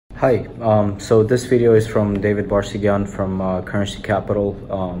Hi, so this video is from David Barsegyan from Currency Capital.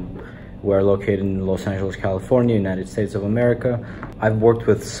 We're located in Los Angeles, California, United States of America. I've worked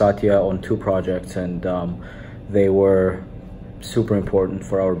with Satya on 2 projects, and they were super important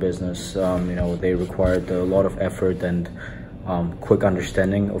for our business. They required a lot of effort and quick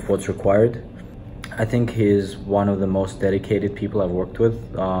understanding of what's required. I think he's one of the most dedicated people I've worked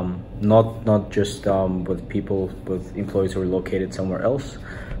with, not just with employees who are located somewhere else,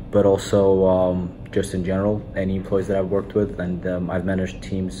 but also just in general, any employees that I've worked with. And I've managed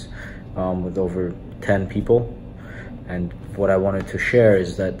teams with over 10 people. And what I wanted to share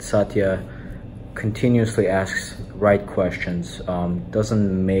is that Satya continuously asks right questions,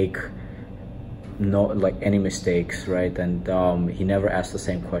 doesn't make any mistakes, right? And he never asks the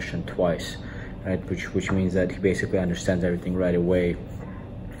same question twice, right? Which means that he basically understands everything right away.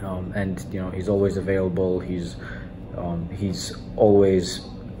 And he's always available. He's always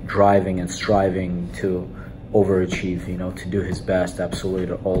driving and striving to overachieve, to do his best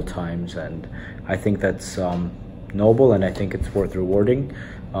absolutely at all times. And I think that's noble, and I think it's worth rewarding.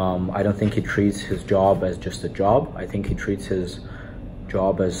 I don't think he treats his job as just a job. I think he treats his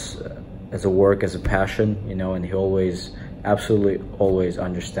job as a work, as a passion, and he absolutely always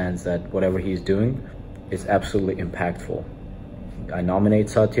understands that whatever he's doing is absolutely impactful. I nominate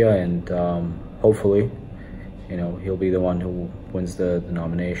Satya, and hopefully he'll be the one who wins the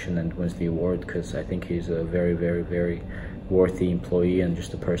nomination and wins the award, because I think he's a very, very, very worthy employee and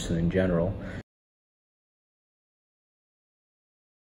just a person in general.